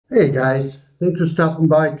Hey guys, thanks for stopping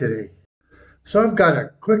by today. So I've got a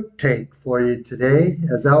quick take for you today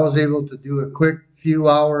as I was able to do a quick few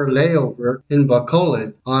hour layover in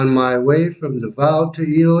Bacolod on my way from Davao to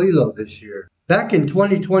Iloilo this year. Back in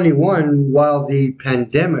 2021, while the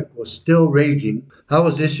pandemic was still raging, I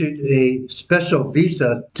was issued a special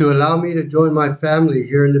visa to allow me to join my family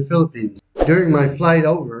here in the Philippines. During my flight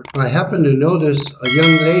over, I happened to notice a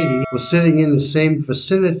young lady was sitting in the same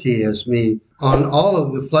vicinity as me on all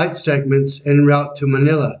of the flight segments en route to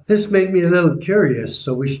Manila. This made me a little curious,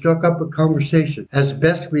 so we struck up a conversation as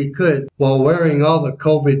best we could while wearing all the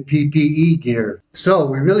COVID PPE gear. So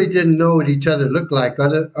we really didn't know what each other looked like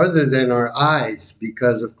other than our eyes,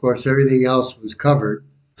 because of course everything else was covered.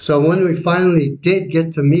 So when we finally did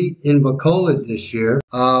get to meet in Bacolod this year,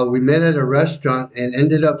 we met at a restaurant and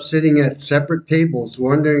ended up sitting at separate tables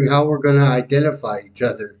wondering how we're going to identify each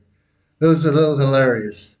other. It was a little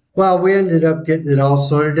hilarious. Well, we ended up getting it all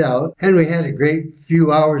sorted out, and we had a great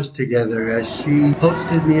few hours together as she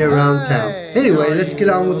hosted me around town. Anyway, let's get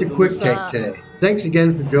on with the quick take today. Thanks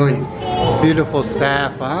again for joining. Beautiful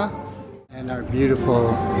staff, huh? And our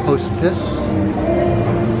beautiful hostess,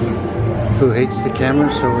 who hates the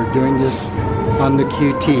camera, so we're doing this on the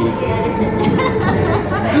QT.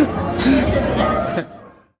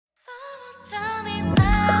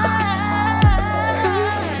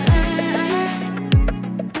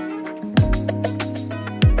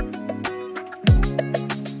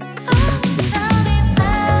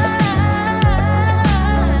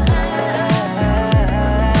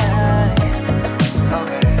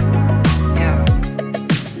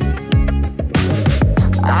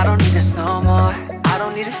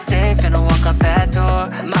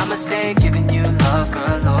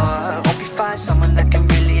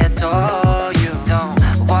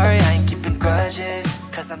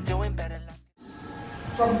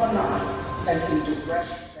 From Panama and into fresh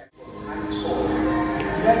and soil,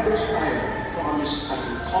 Never's Island promised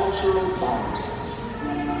agricultural bounty.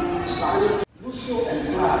 Silent, Lucio and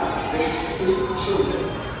Clara raised 8 children.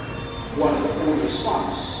 One of the oldest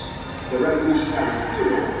sons, the revolutionary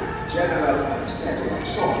hero, General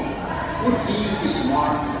Song, would be his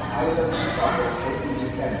mark in the island's struggle for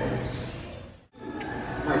independence.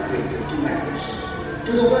 Migrated to Memphis,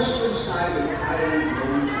 to the western side of the island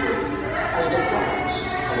known today as the province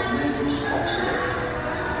of Memphis Occident.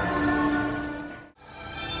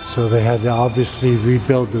 So they had to obviously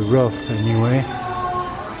rebuild the roof anyway.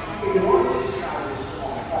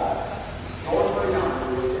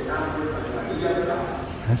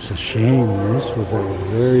 That's a shame. This was a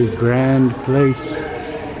very grand place.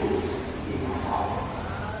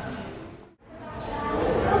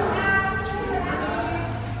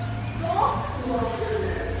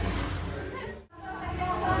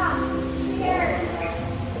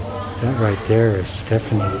 That right there is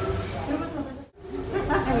Stephanie.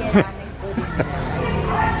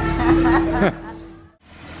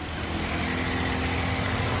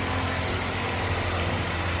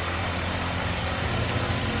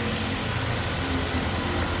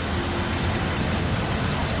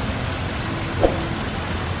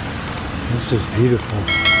 This is beautiful.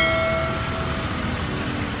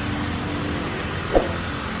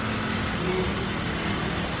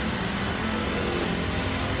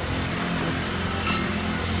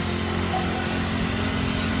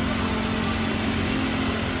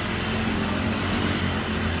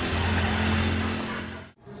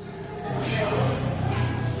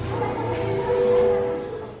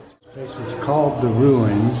 This is called the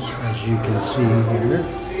Ruins, as you can see here.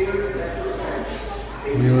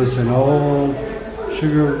 There was an old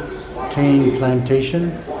sugar cane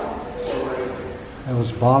plantation that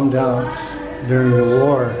was bombed out during the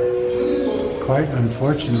war, quite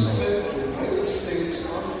unfortunately.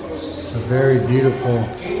 It's a very beautiful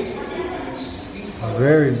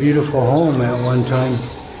home at one time.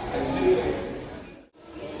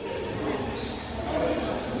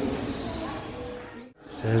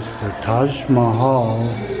 It says the Taj Mahal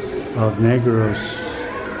of Negros.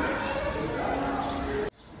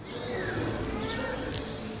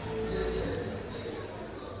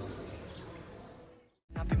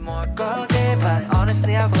 But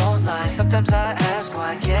honestly, I won't lie. Sometimes I ask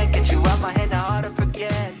why I can't get you out my head. Now hard to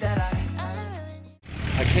forget that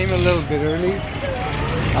I came a little bit early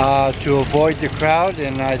to avoid the crowd,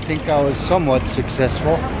 and I think I was somewhat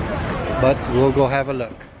successful, but we'll go have a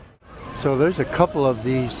look. So there's a couple of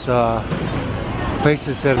these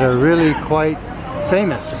places that are really quite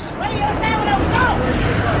famous.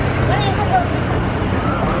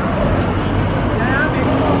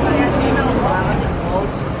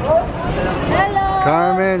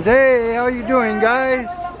 Carmen's, hey, how you doing, guys?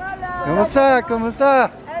 Kamusta?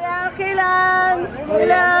 Kamusta? Okay lang.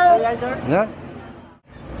 Hello. Yeah.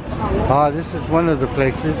 This is one of the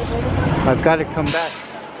places. I've got to come back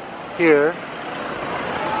here.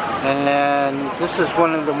 And this is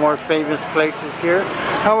one of the more famous places here.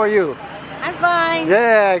 How are you? I'm fine.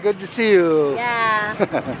 Yeah, good to see you. Yeah.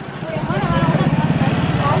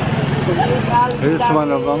 Here's one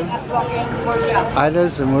of them.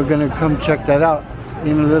 Ida's, and we're gonna come check that out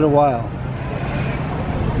in a little while.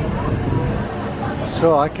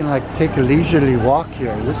 So I can like take a leisurely walk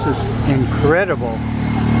here. This is incredible.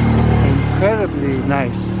 Incredibly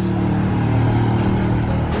nice.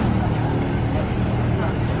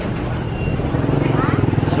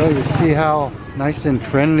 So you see how nice and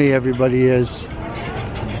friendly everybody is.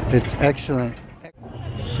 It's excellent.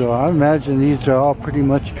 So I imagine these are all pretty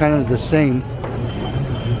much kind of the same.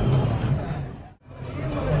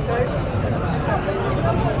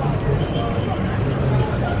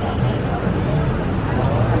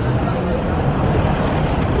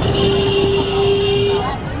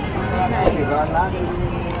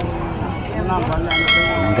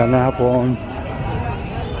 Magandang hapon.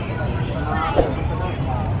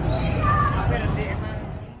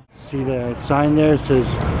 See the sign there, it says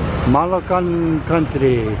Malacan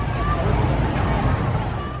Country,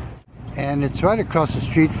 and it's right across the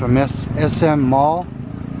street from SM Mall,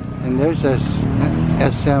 and there's a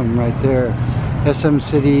SM right there, SM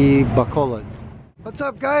City Bacolod. What's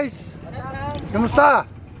up, guys? Kamusta?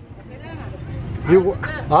 You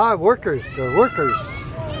workers,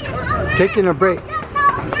 taking a break.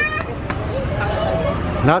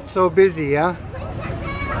 Not so busy, huh?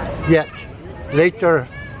 Yet. Later.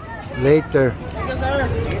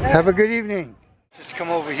 Have a good evening. Just come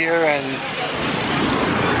over here and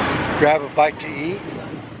grab a bite to eat.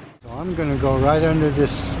 So I'm gonna go right under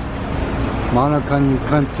this Malacan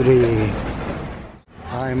Country.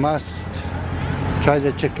 I must try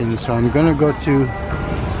the chicken, so I'm gonna go to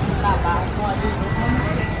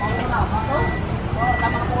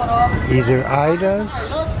either Ida's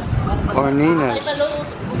or Nina's.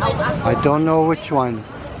 I don't know which one.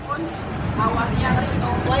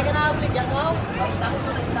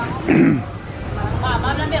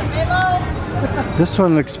 This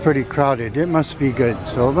one looks pretty crowded. It must be good.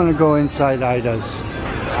 So I'm gonna go inside Ida's.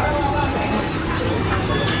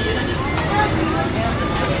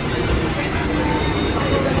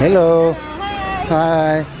 Hello.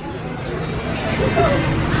 Hi.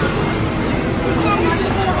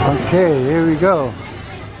 Okay, here we go.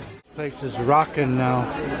 This place is rocking now.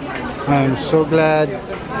 I am so glad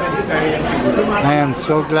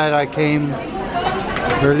I came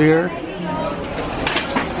earlier.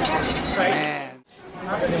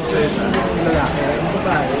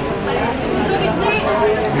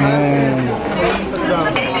 And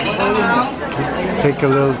take a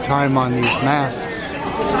little time on these masks.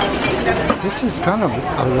 This is kind of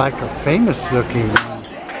like a famous looking one.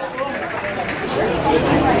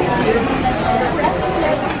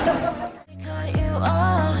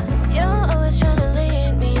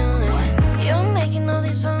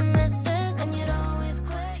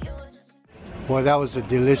 Boy, that was a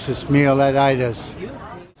delicious meal at Ida's.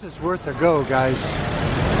 This is worth a go, guys.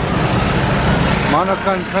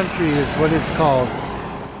 Malacan Country is what it's called.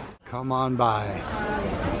 Come on by.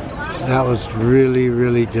 That was really,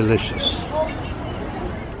 really delicious.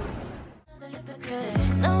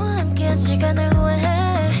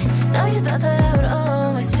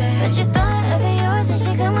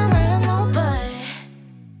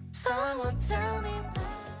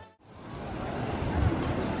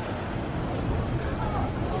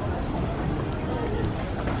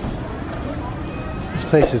 This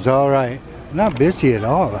place is all right. Not busy at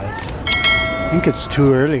all. I think it's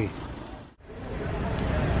too early.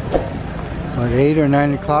 At 8 or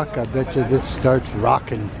 9 o'clock, I bet you this starts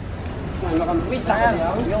rocking.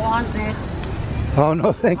 Oh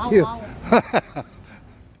no, thank you.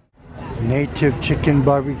 Native chicken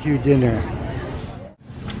barbecue dinner.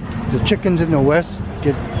 The chickens in the West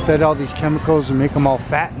get fed all these chemicals and make them all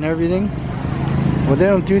fat and everything. Well, they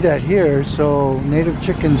don't do that here, so native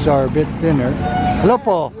chickens are a bit thinner. Hello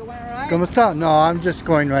po. Kamusta? No, I'm just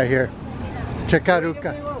going right here. Check out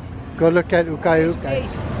Uka. Go look at Uka.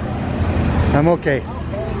 I'm okay.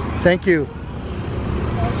 Thank you.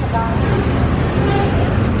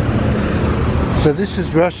 So this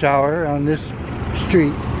is rush hour on this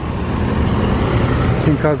street. I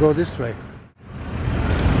think I'll go this way.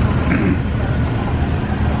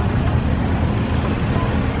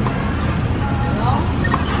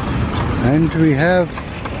 And we have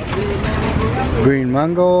green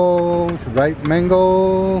mango, ripe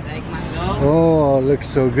mango. Oh, looks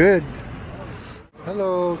so good.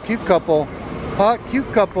 Hello, cute couple. Hot,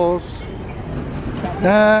 cute couples.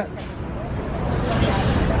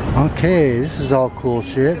 Okay, this is all cool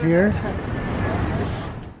shit here.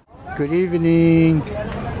 Good evening.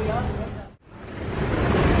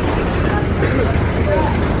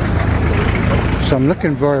 So I'm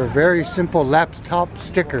looking for a very simple laptop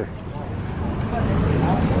sticker.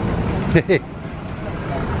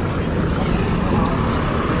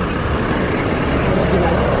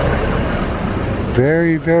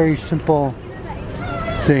 Very, very simple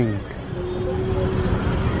thing.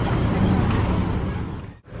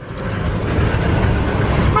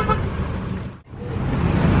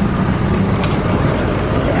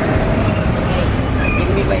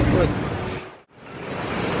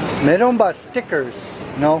 Meron ba stickers?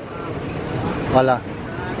 No? Wala.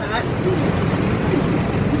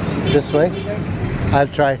 This way? I'll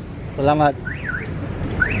try. Salamat.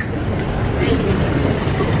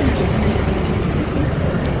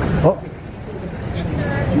 Oh.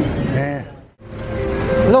 Eh.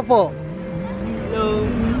 Hello po. Hello.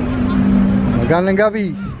 Magandang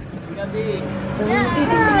gabi.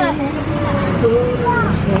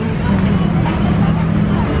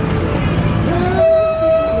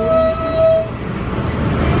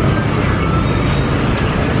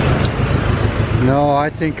 No, I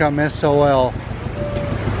think I'm SOL.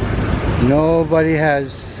 Nobody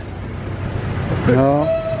has. No.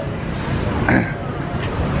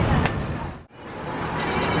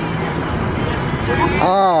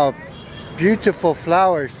 Ah, beautiful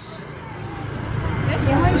flowers.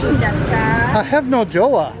 I have no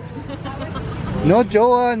jowa. No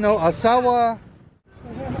jowa, no asawa.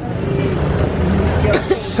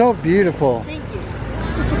 So beautiful. Thank you.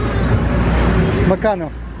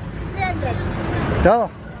 Makano?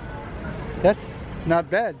 No, that's not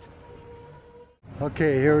bad.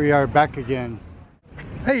 Okay, here we are back again.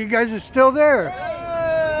 Hey, you guys are still there.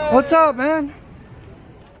 What's up, man?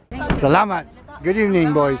 Salamat. Good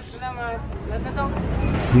evening, boys.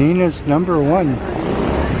 Nina's #1.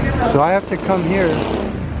 So I have to come here.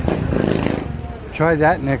 Try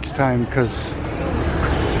that next time, because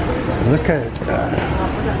look at it.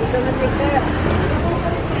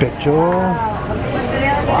 Pecho.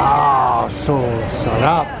 Wow, so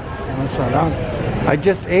sarap. Sarap. I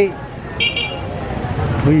just ate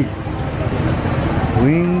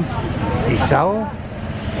wings, isaw.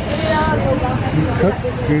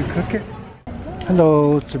 You cook it?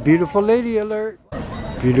 Hello, it's a beautiful lady alert.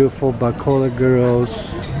 Beautiful Bacolod girls.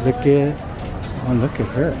 Look at, oh, look at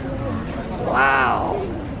her. Wow.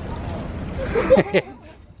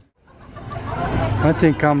 I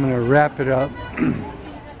think I'm gonna wrap it up.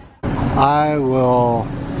 I will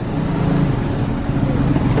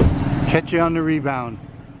catch you on the rebound.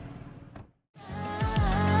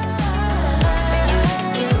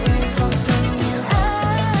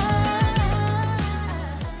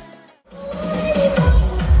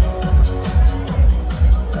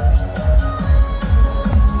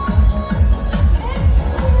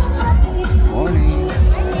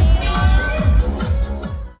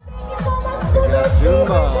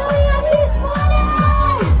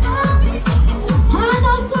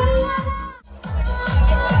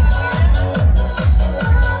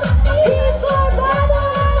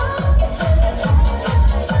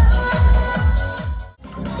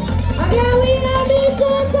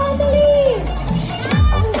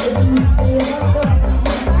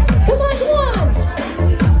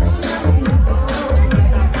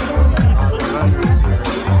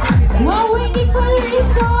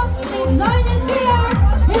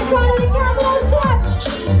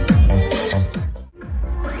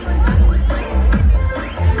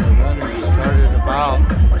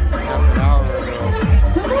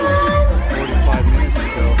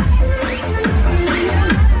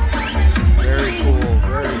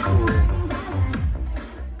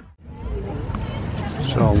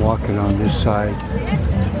 So I'm walking on this side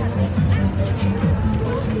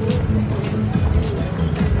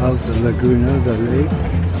of the Laguna, the lake.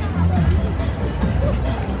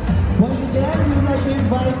 Once again, we would like to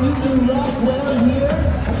invite you to rock well here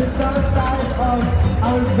at the south side of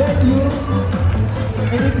our venue.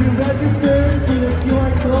 And if you register to the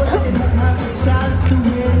QR code, you can have a chance to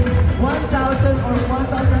win